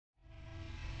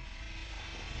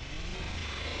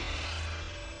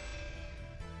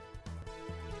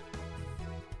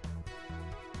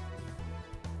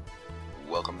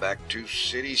back to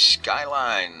City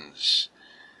Skylines.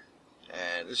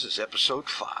 And this is episode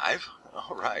 5.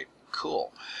 Alright,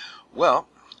 cool. Well,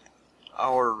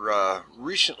 our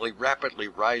recently rapidly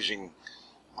rising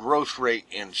growth rate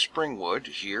in Springwood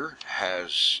here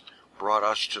has brought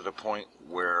us to the point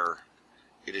where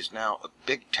it is now a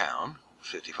big town,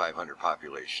 5,500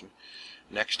 population.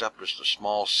 Next up is the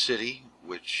small city,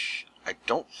 which I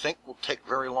don't think will take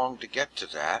very long to get to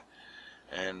that.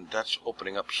 And that's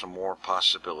opening up some more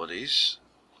possibilities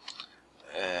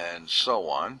and so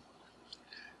on.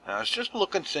 Now, I was just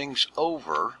looking things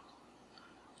over,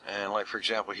 and like for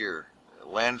example here,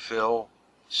 landfill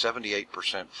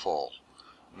 78% full,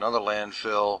 another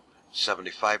landfill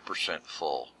 75%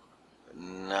 full.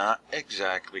 Not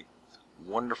exactly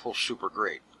wonderful, super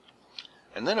great.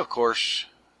 And then of course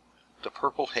the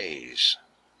purple haze.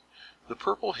 The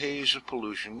purple haze of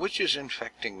pollution, which is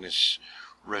infecting this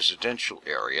residential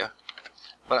area,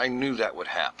 but I knew that would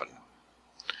happen.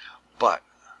 But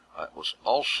I was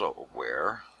also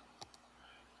aware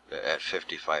that at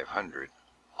 5,500,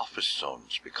 office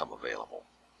zones become available.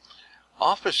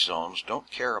 Office zones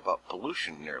don't care about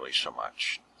pollution nearly so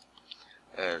much,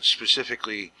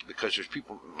 specifically because there's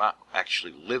people not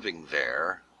actually living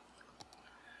there.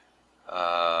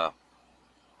 They're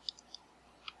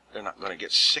not going to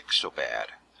get sick so bad.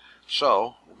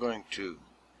 So we're going to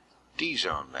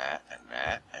D-zone that,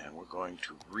 and we're going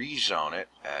to rezone it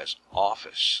as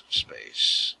office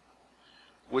space,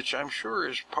 which I'm sure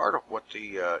is part of what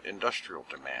the industrial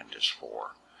demand is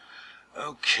for.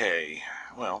 Okay,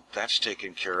 well, that's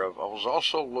taken care of. I was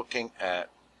also looking at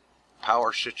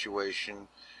power situation,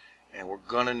 and we're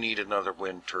going to need another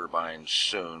wind turbine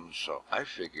soon, so I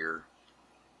figure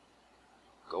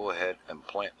go ahead and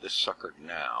plant this sucker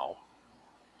now.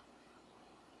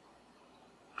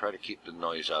 Try to keep the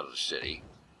noise out of the city.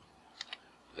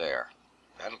 There.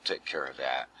 That'll take care of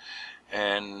that.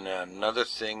 And another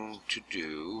thing to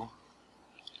do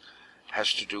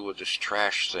has to do with this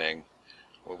trash thing.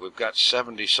 Well, we've got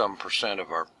 70-some% of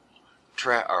our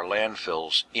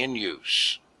landfills in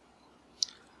use.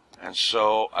 And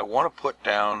so I want to put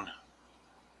down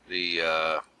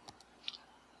the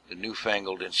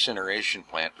newfangled incineration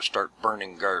plant to start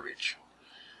burning garbage.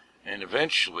 And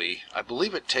eventually, I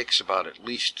believe it takes about at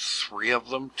least 3 of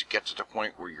them to get to the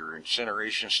point where your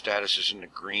incineration status is in the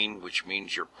green, which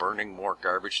means you're burning more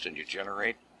garbage than you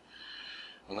generate.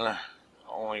 I'm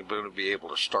only going to be able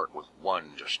to start with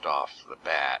 1 just off the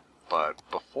bat. But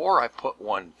before I put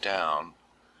 1 down,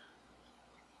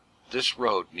 this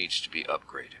road needs to be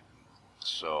upgraded.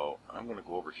 So I'm going to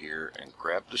go over here and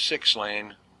grab the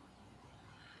 6-lane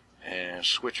and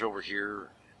switch over here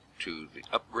to the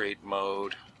upgrade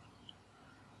mode.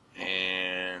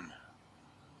 And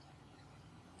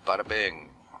bada bing.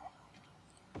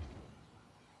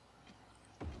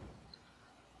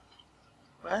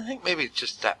 I think maybe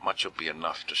just that much will be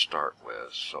enough to start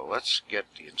with. So let's get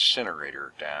the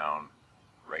incinerator down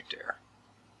right there.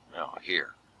 No,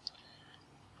 here.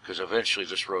 Because eventually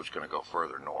this road's going to go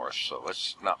further north, so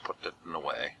let's not put that in the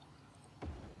way.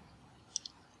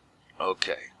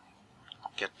 Okay.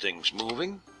 Get things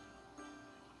moving.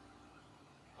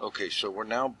 Okay, so we're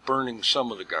now burning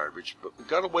some of the garbage, but we've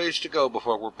got a ways to go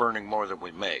before we're burning more than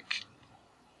we make.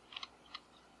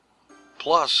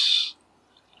 Plus,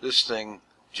 this thing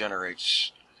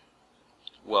generates,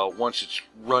 well, once it's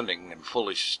running and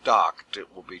fully stocked,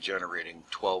 it will be generating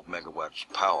 12 megawatts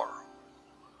of power.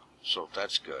 So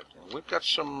that's good. And we've got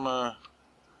some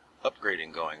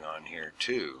upgrading going on here,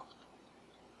 too.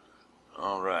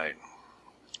 All right.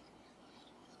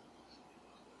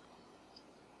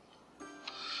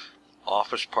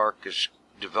 Office Park is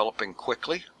developing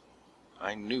quickly.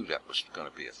 I knew that was going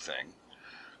to be a thing.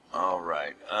 All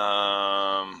right.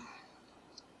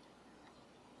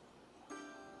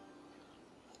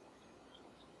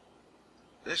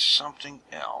 There's something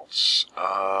else.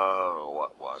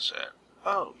 What was it?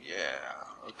 Oh, yeah.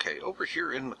 Okay, over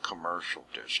here in the commercial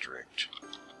district.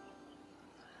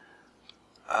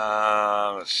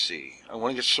 Let's see. I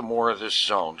want to get some more of this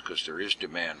zoned because there is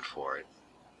demand for it.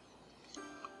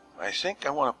 I think I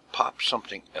want to pop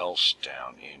something else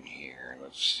down in here.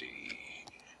 Let's see.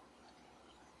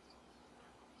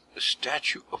 The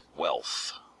Statue of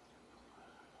Wealth.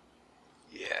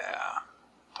 Yeah.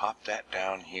 Pop that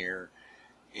down here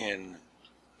in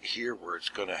here where it's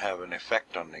going to have an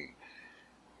effect on the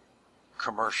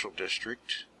commercial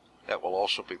district. That will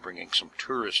also be bringing some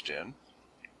tourists in.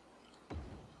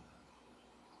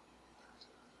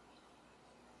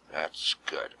 That's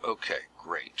good. Okay,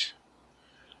 great.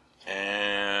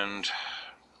 And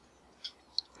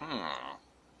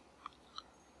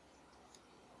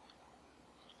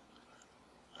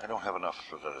I don't have enough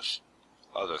for this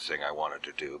other thing I wanted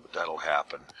to do, but that'll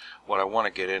happen. What I want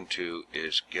to get into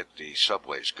is get the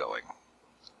subways going,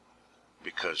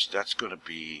 because that's going to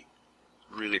be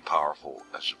really powerful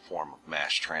as a form of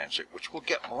mass transit, which will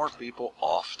get more people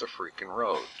off the freaking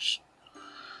roads.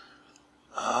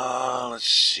 Let's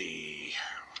see.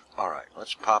 Alright,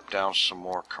 let's pop down some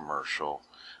more commercial,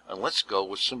 and let's go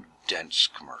with some dense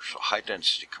commercial, high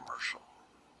density commercial.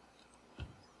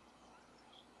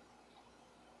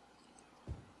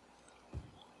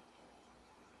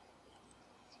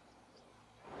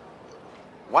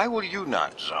 Why will you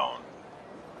not zone?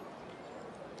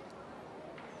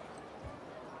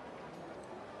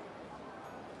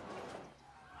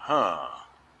 Huh.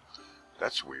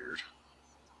 That's weird.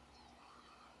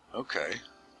 Okay.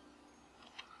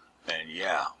 And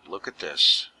yeah, look at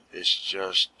this. It's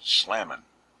just slamming.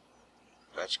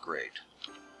 That's great.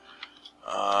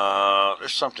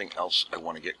 There's something else I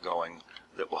want to get going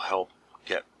that will help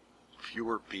get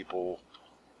fewer people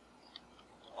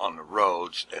on the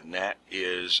roads, and that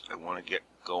is I want to get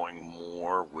going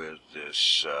more with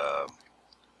this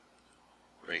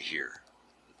right here,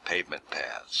 pavement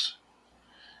paths.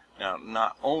 Now,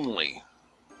 not only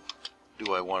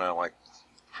do I want to, like,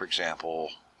 for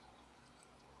example,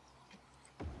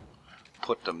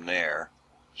 put them there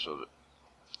so that,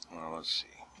 well, let's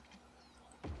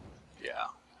see, yeah,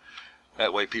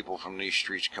 that way people from these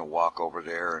streets can walk over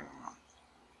there and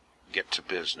get to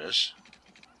business.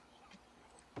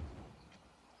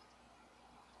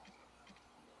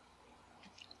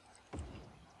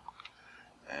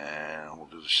 And we'll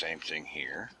do the same thing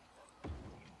here.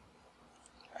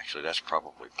 Actually, that's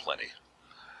probably plenty,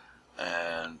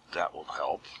 and that will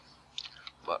help.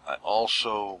 But I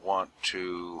also want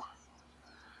to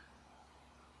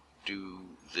do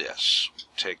this.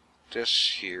 Take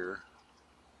this here,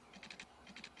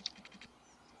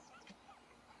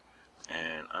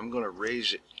 and I'm going to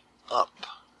raise it up.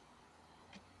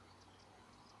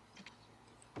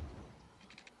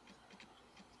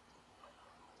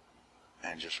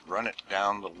 And just run it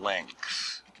down the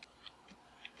length.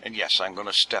 And yes, I'm going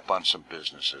to step on some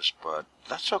businesses, but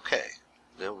that's okay.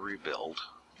 They'll rebuild.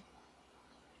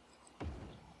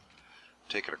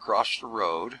 Take it across the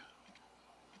road.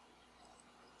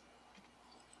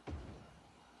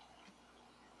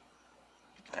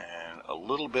 And a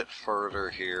little bit further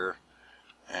here.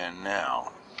 And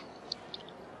now,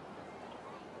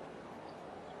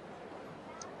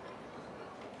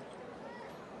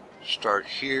 start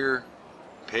here.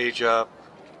 Page up.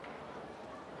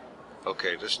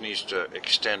 Okay, this needs to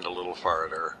extend a little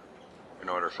farther in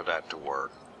order for that to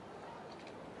work.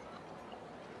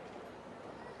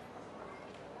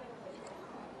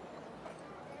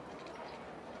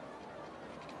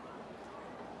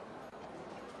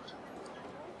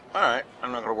 Alright,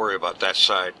 I'm not going to worry about that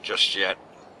side just yet.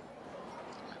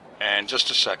 And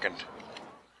just a second.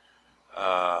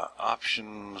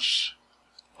 Options,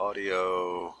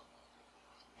 audio,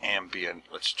 ambient,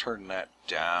 let's turn that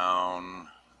down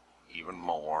even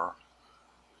more.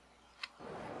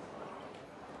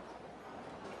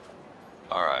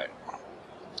 Alright.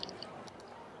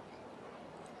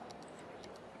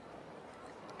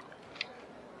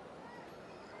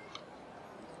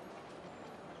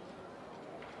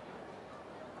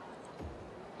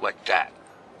 Like that.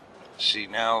 See,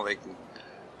 now they can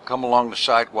come along the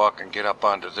sidewalk and get up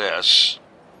onto this.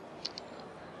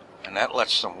 And that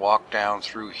lets them walk down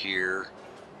through here,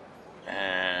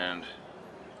 and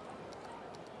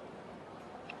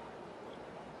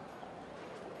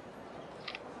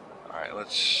alright,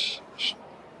 let's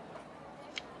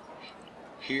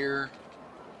here,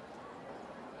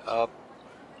 up,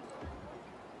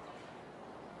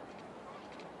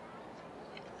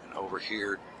 and over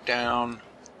here, down.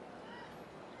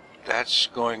 That's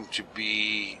going to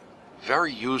be a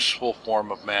very useful form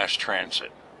of mass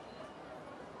transit.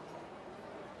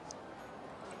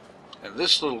 And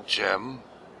this little gem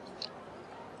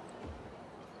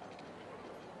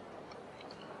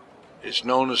is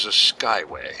known as a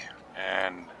Skyway,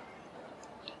 and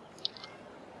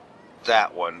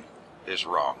that one is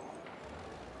wrong.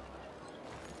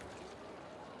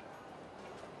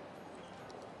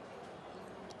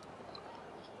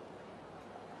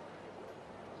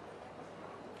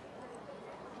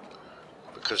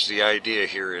 Because the idea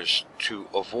here is to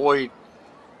avoid,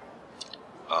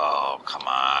 oh, come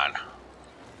on.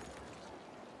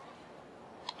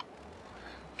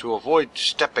 To avoid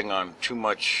stepping on too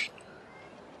much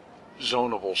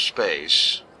zonable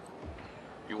space,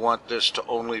 you want this to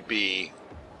only be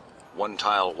one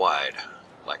tile wide,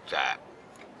 like that.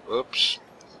 Oops.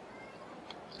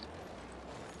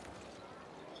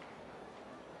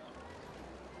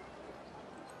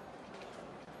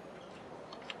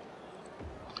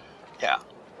 Yeah,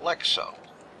 like so.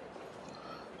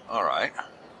 Alright,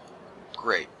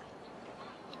 great.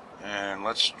 And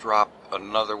let's drop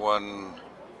another one.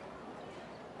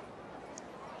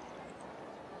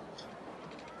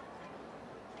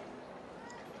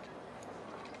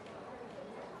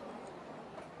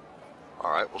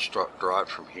 Alright, we'll draw it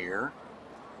from here.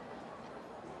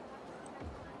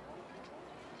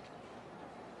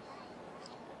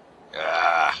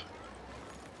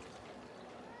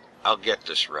 I'll get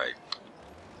this right.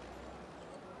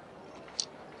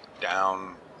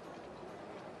 Down.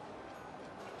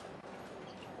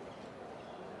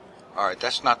 Alright,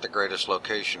 that's not the greatest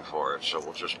location for it, so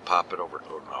we'll just pop it over.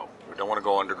 Oh no, we don't want to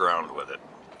go underground with it.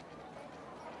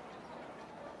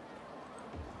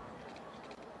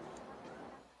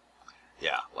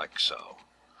 Yeah, like so.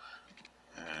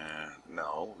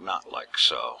 No, not like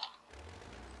so.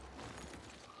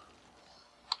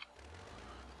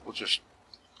 We'll just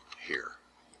here.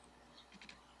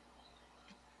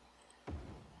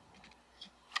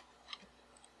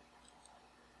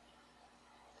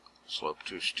 Slope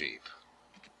too steep.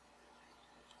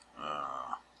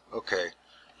 Okay,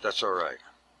 that's all right,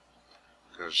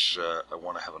 because I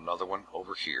want to have another one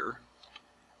over here.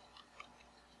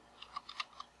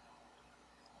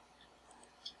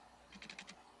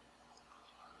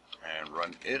 And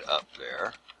run it up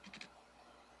there.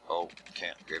 Oh,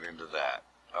 can't get into that.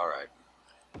 All right.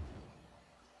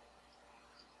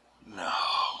 No.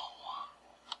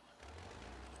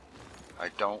 I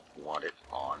don't want it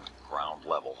on ground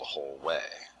level the whole way.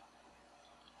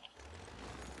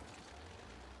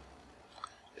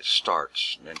 It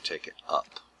starts and then take it up.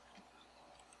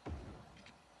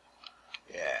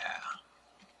 Yeah.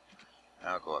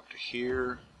 Now go up to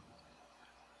here.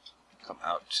 Come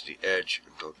out to the edge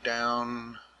and go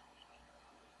down.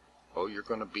 Oh, you're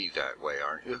going to be that way,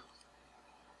 aren't you?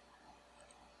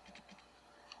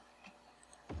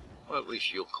 Well, at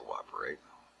least you'll cooperate.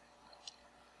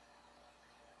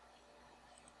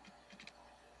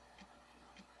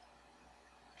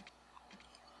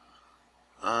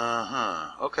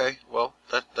 Okay, well,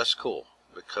 that's cool,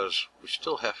 because we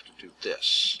still have to do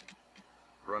this.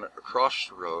 Run it across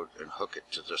the road and hook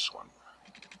it to this one.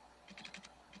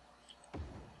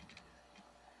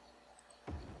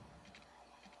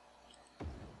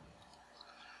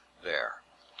 There.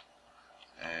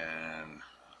 And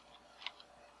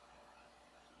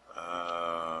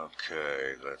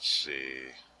okay, let's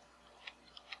see.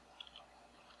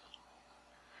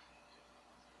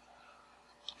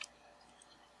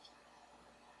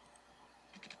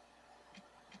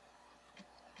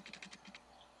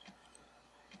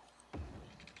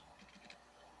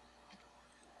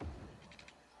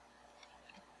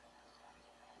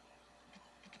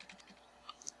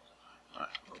 All right,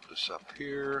 move this up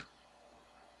here.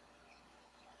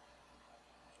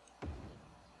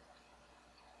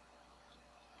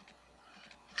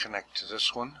 Connect to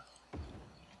this one.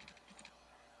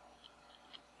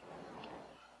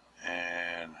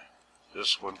 And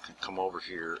this one can come over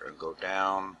here and go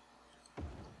down.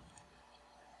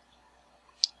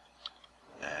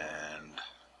 And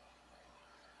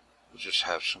we'll just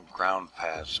have some ground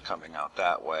paths coming out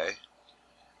that way.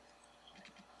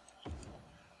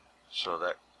 So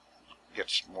that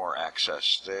gets more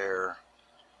access there.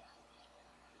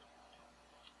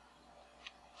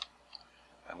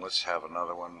 And let's have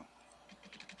another one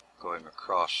going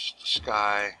across the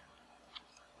sky,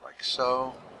 like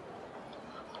so.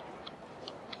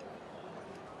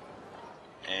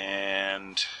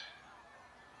 And,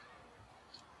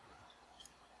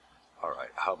 all right,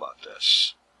 how about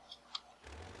this?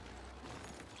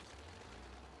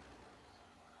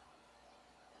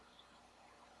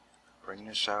 Bring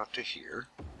this out to here.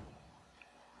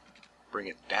 Bring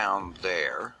it down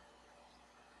there.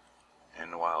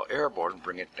 And while airborne,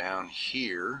 bring it down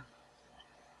here.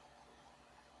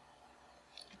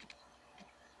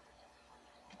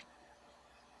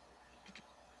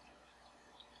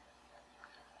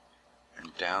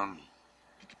 And down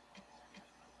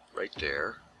right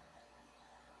there.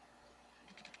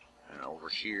 And over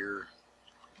here,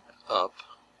 and up.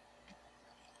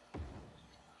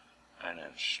 And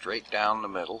then straight down the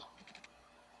middle.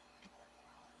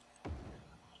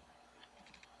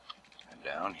 And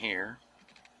down here.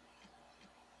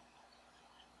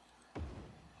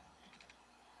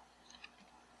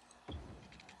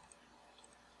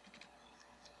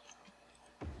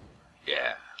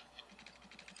 Yeah.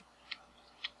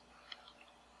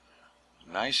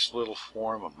 Nice little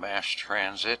form of mass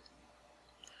transit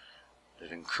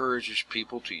that encourages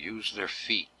people to use their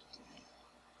feet.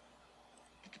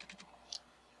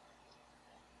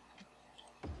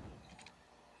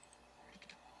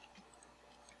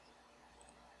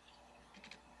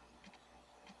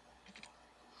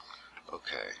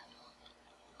 Okay.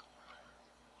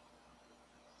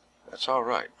 That's all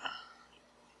right.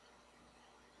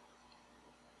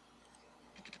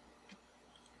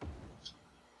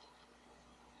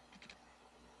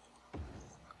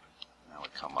 Now we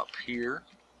come up here.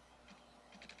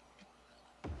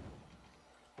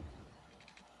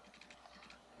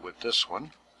 With this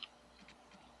one.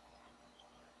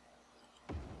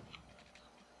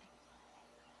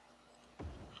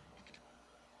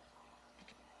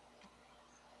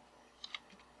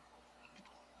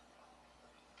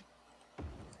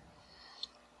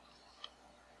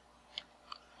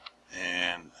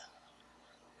 And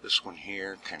this one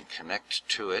here can connect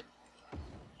to it.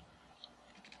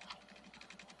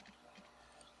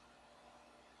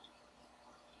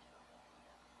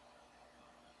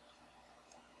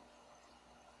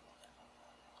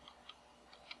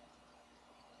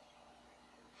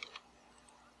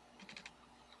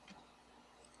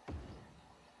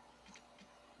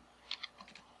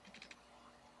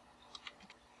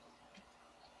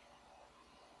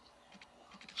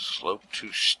 Slope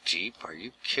too steep? Are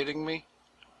you kidding me?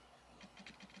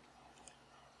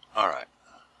 All right.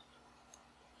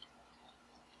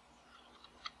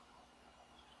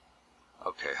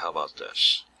 Okay, how about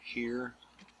this? Here,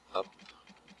 up.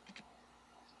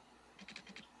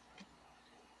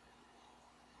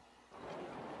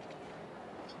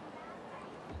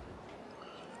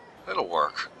 That'll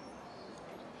work.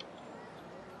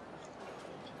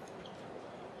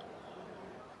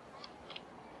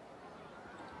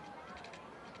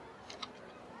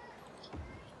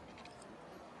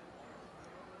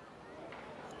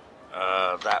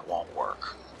 That won't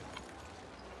work.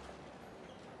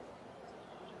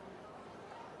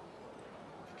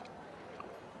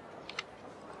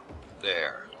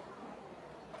 There.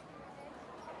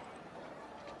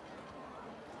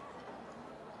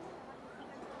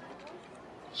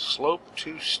 Slope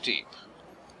too steep.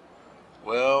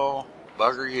 Well,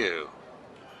 bugger you.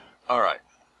 All right,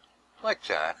 like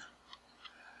that.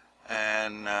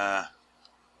 And all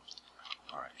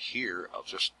right, here I'll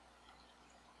just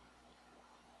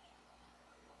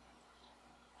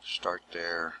start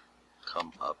there,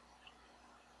 come up.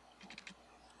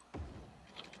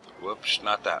 Whoops,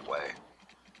 not that way.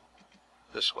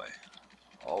 This way,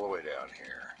 all the way down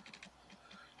here.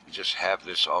 Just have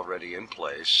this already in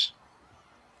place.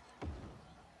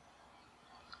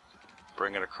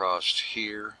 Bring it across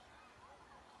here.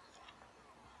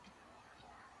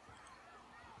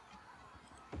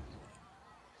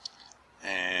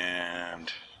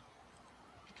 And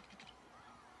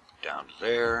down to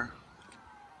there.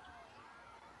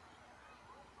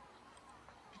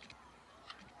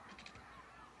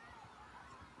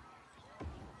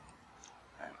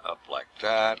 And up like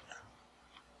that.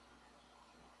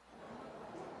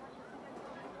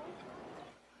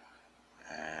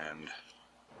 And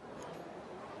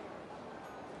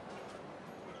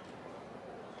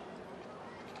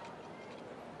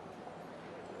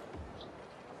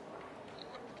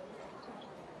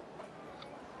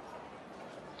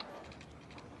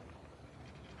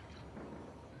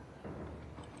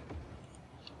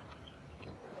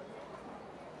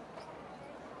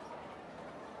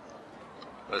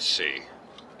let's see.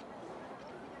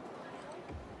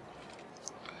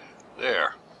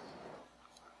 There.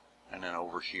 And then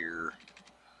over here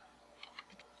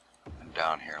and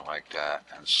down here like that,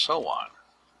 and so on.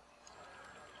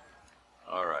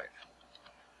 All right.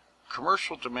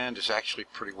 Commercial demand is actually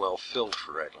pretty well filled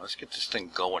for right now. Let's get this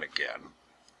thing going again.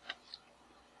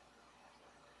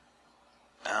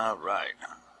 All right.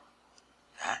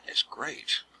 That is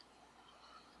great.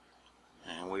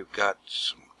 And we've got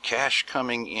some cash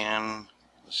coming in.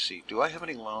 Let's see. Do I have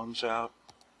any loans out?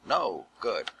 No.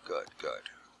 Good, good, good.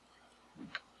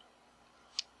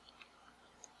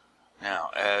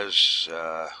 Now, as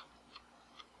the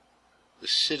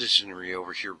citizenry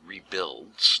over here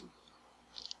rebuilds,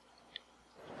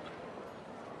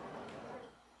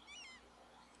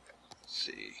 let's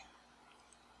see.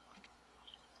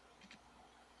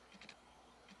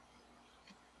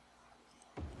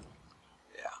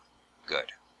 Yeah,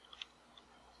 good.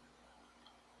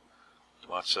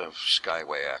 Lots of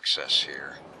Skyway access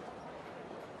here.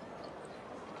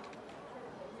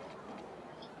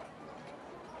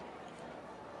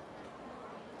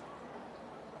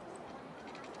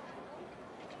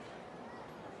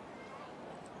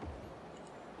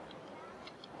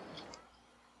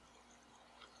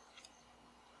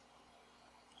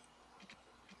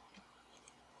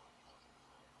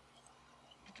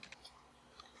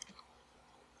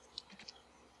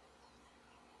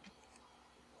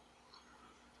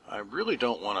 I really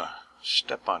don't want to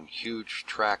step on huge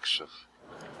tracts of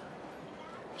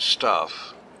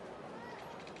stuff.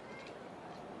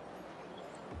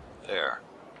 There.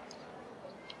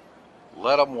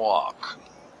 Let them walk.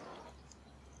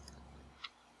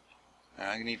 And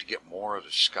I need to get more of the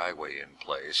Skyway in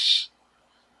place.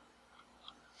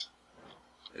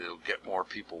 It'll get more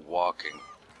people walking.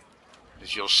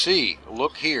 As you'll see,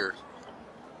 look here.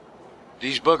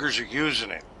 These buggers are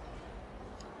using it.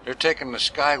 They're taking the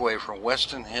Skyway from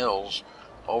Weston Hills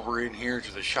over in here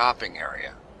to the shopping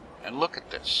area. And look at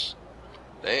this.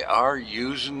 They are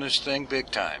using this thing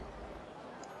big time.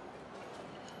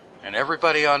 And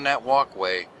everybody on that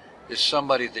walkway is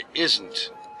somebody that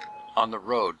isn't on the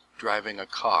road driving a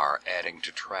car, adding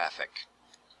to traffic.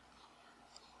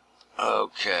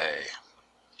 Okay.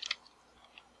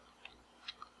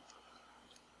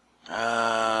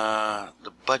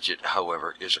 The budget,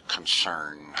 however, is a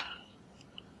concern.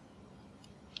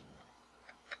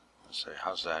 Let's see,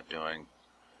 how's that doing?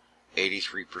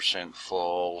 83%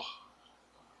 full.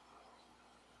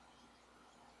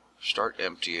 Start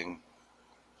emptying.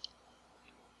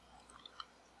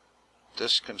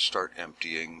 This can start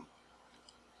emptying.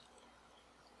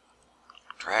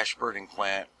 Trash burning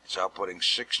plant is outputting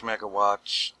 6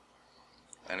 megawatts,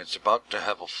 and it's about to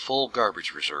have a full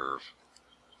garbage reserve.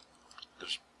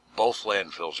 Because both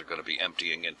landfills are going to be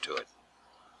emptying into it.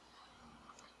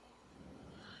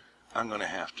 I'm going to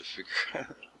have to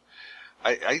figure.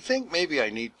 I think maybe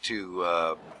I need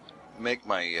to make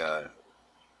my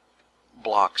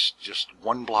blocks just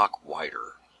 1 block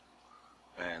wider,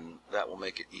 and that will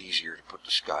make it easier to put the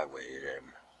Skyway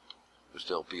in, because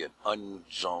there'll be an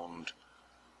unzoned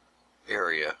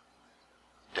area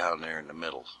down there in the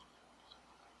middle.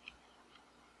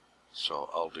 So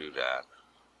I'll do that.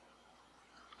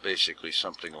 Basically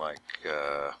something like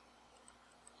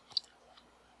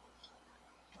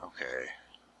okay,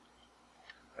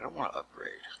 I don't want to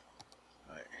upgrade.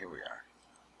 All right, here we are.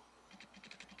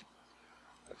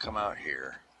 I'll come out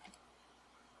here,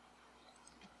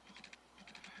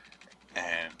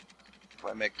 and if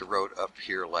I make the road up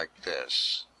here like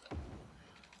this,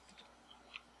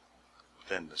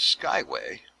 then the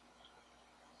Skyway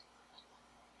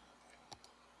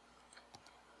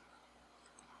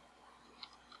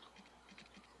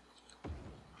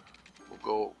will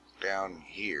go down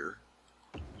here,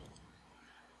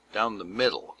 down the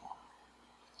middle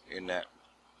in that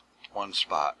one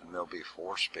spot, and there'll be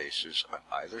 4 spaces on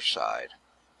either side.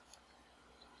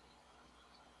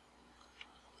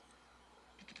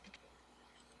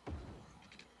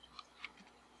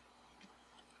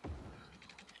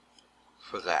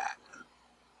 For that.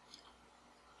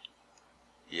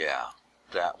 Yeah,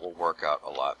 that will work out a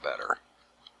lot better.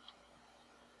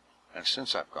 And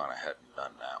since I've gone ahead and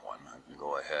done that one, I can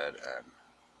go ahead and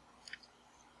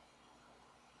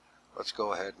let's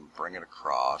go ahead and bring it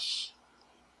across.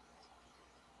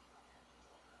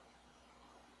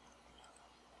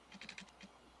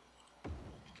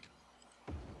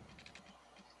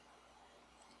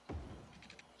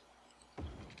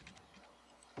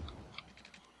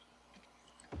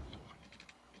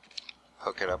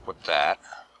 Hook it up with that,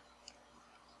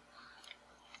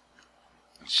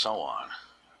 and so on.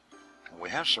 And we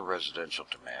have some residential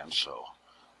demand, so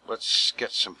let's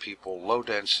get some people low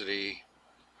density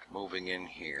moving in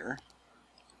here.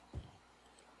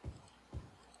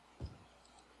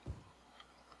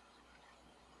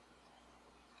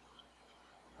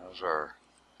 How's our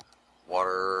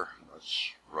water?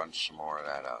 Let's run some more of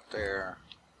that out there.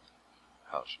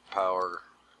 How's the power?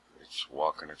 It's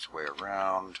walking its way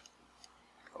around.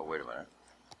 Oh, wait a minute.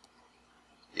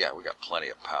 Yeah, we got plenty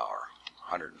of power.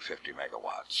 150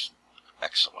 megawatts.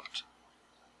 Excellent.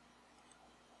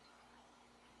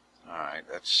 Alright,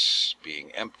 that's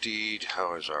being emptied.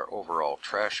 How is our overall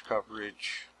trash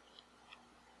coverage?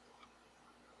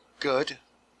 Good.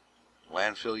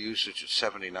 Landfill usage at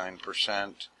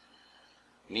 79%.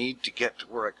 Need to get to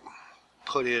where I can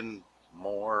put in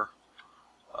more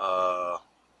of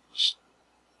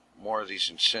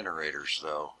these incinerators,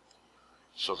 though,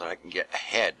 so that I can get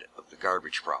ahead of the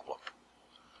garbage problem.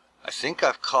 I think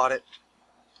I've caught it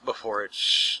before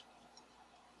it's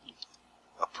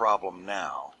a problem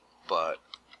now, but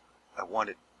I want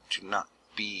it to not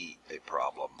be a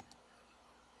problem.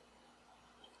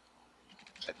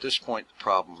 At this point, the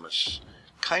problem is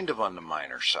kind of on the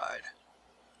minor side.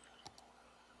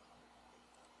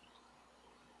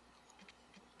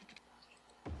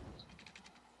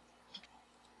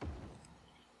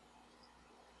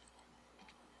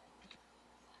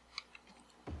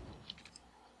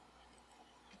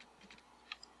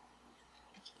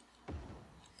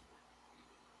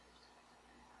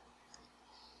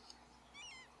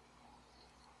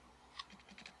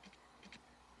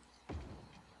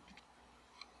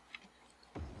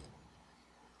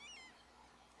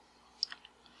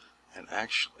 And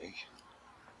actually,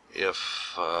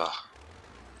 if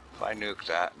I nuke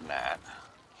that and that,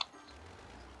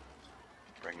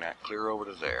 bring that clear over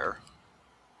to there.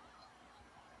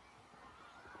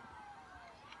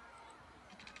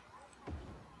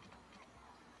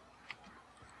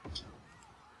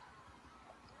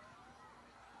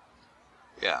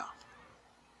 Yeah.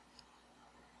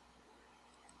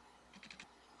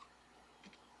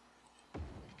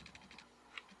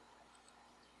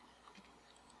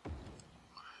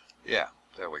 Yeah,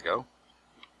 there we go.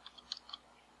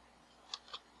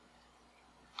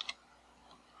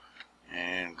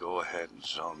 And go ahead and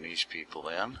zone these people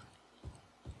in.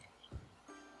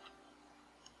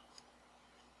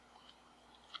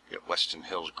 Get Weston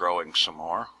Hills growing some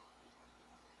more.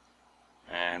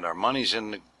 And our money's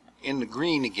in the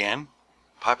green again.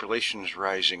 Population is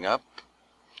rising up.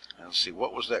 And let's see,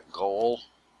 what was that goal?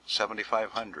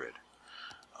 7,500.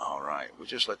 All right, we'll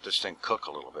just let this thing cook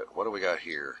a little bit. What do we got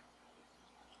here?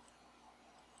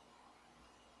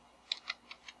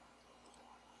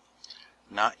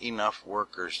 Not enough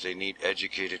workers. They need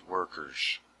educated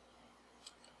workers.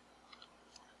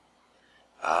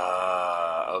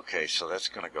 Okay, so that's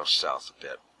going to go south a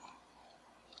bit.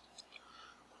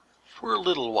 For a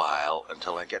little while,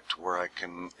 until I get to where I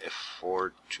can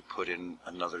afford to put in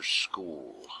another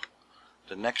school.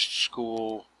 The next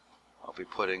school, I'll be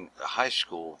putting the high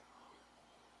school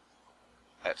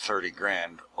at 30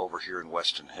 grand over here in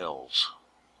Weston Hills.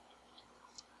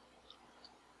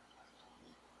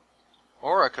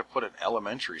 Or I could put an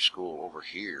elementary school over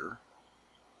here.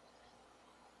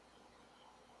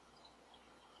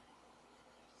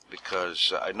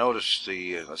 Because I noticed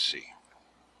the, let's see,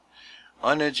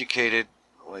 uneducated,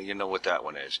 well, you know what that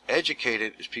one is.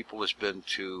 Educated is people that's been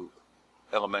to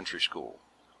elementary school.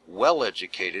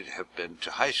 Well-educated have been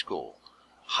to high school.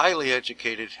 Highly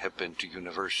educated have been to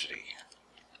university,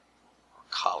 or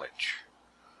college,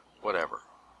 whatever.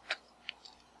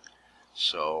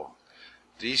 So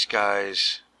these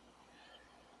guys,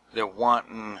 they're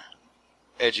wanting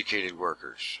educated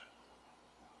workers,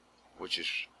 which is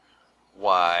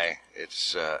why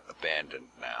it's abandoned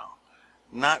now.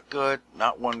 Not good,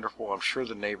 not wonderful. I'm sure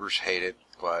the neighbors hate it,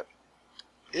 but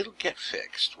it'll get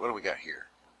fixed. What do we got here?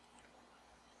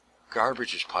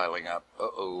 Garbage is piling up.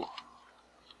 Uh-oh.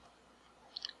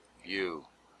 You,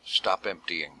 stop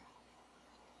emptying.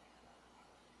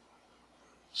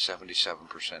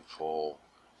 77% full.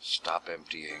 Stop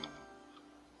emptying.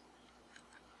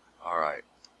 All right.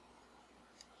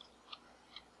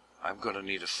 I'm going to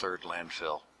need a third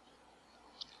landfill.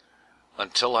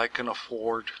 Until I can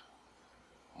afford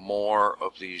more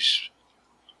of these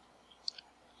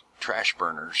trash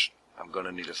burners, I'm going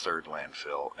to need a third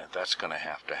landfill, and that's going to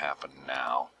have to happen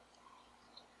now.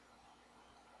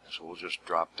 So we'll just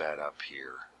drop that up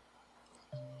here.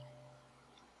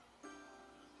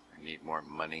 I need more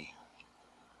money.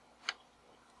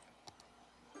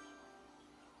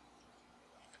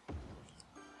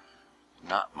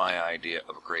 Not my idea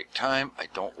of a great time. I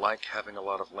don't like having a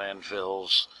lot of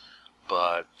landfills,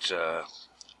 but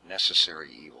necessary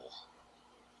evil.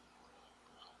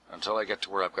 Until I get to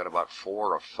where I've got about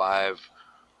 4 or 5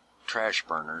 trash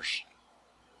burners.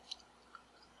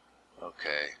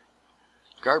 Okay.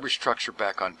 Garbage trucks are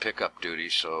back on pickup duty,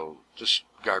 so this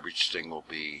garbage thing will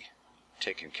be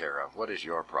taken care of. What is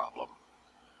your problem?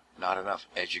 Not enough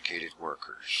educated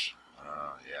workers.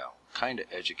 Yeah. What kind of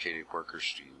educated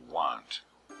workers do you want?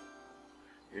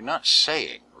 You're not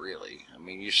saying, really. I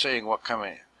mean, you're saying what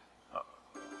kind of...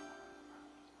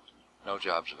 no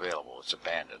jobs available. It's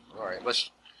abandoned. All right,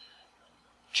 let's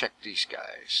check these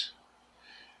guys.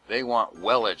 They want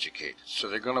well-educated, so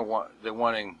they're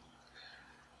wanting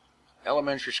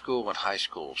elementary school and high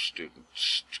school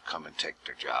students to come and take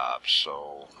their jobs.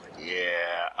 So,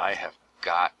 yeah, I have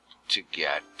got to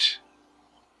get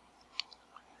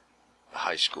the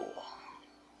high school.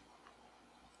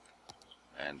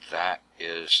 And that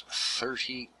is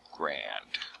 30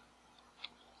 grand.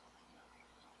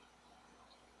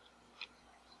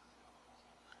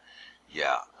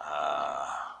 Yeah,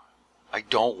 I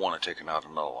don't want to take out another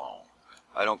loan.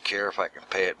 I don't care if I can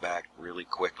pay it back really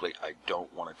quickly. I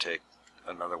don't want to take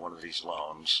another one of these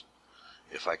loans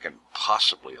if I can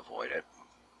possibly avoid it.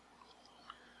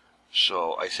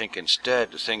 So I think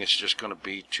instead the thing is just going to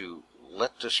be to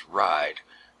let this ride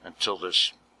until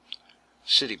this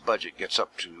city budget gets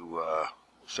up to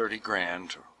 30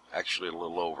 grand, actually a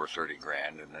little over 30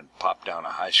 grand, and then pop down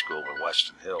a high school in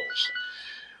Weston Hills.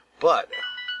 But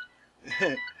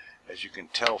as you can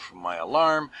tell from my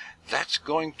alarm, that's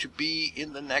going to be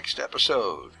in the next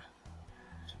episode.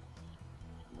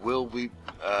 will we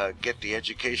get the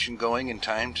education going in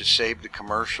time to save the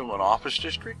commercial and office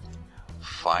district?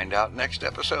 Find out next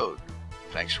episode.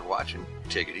 Thanks for watching.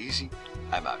 Take it easy.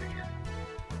 I'm out of here.